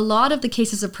actually a lot of the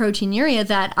cases of proteinuria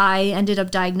that I ended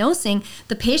up diagnosing,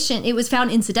 the patient, it was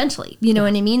found incidentally, you know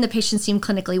what I mean? The patient seemed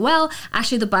clinically well.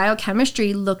 Actually, the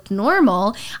biochemistry looked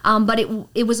normal, but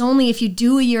it was only if you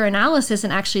do a urinalysis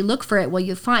and actually look for it, will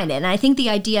you find it. And I think the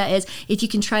idea is if you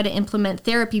can try to implement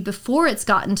therapy before it's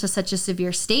gotten to such a severe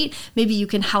severe state. Maybe you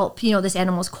can help, this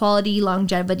animal's quality,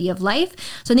 longevity of life.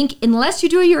 So I think unless you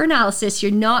do a urinalysis,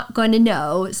 you're not going to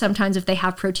know sometimes if they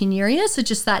have proteinuria. So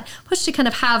just that push to kind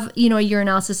of have, a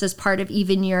urinalysis as part of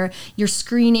even your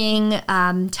screening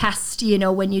test,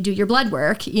 when you do your blood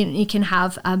work, you can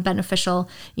have beneficial,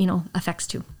 effects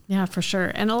too. Yeah, for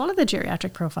sure. And a lot of the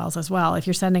geriatric profiles as well, if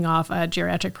you're sending off a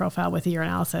geriatric profile with a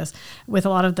urinalysis, with a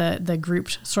lot of the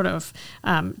grouped sort of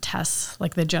tests,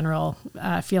 like the general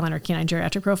feline or canine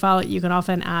geriatric profile, you can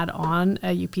often add on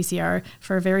a UPCR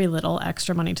for very little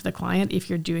extra money to the client if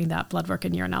you're doing that blood work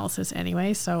and urinalysis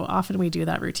anyway. So often we do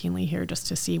that routinely here just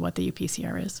to see what the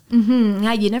UPCR is. Mm-hmm.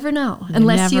 Yeah, you never know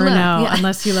unless you look. Yeah.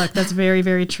 Unless you look. That's very,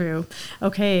 very true.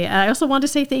 Okay. I also want to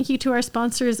say thank you to our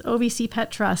sponsors, OVC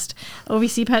Pet Trust.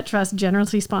 OVC Pet Trust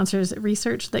generously sponsors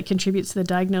research that contributes to the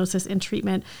diagnosis and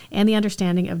treatment and the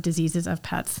understanding of diseases of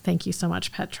pets. Thank you so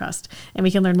much, Pet Trust. And we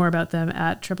can learn more about them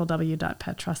at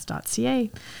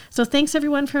www.pettrust.ca. So thanks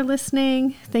everyone for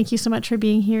listening. Thank you so much for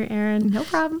being here, Erin. No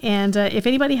problem. And if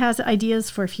anybody has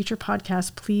ideas for future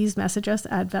podcasts, please message us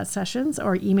at Vet Sessions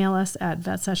or email us at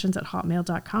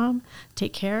vetsessions@hotmail.com.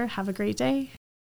 Take care. Have a great day.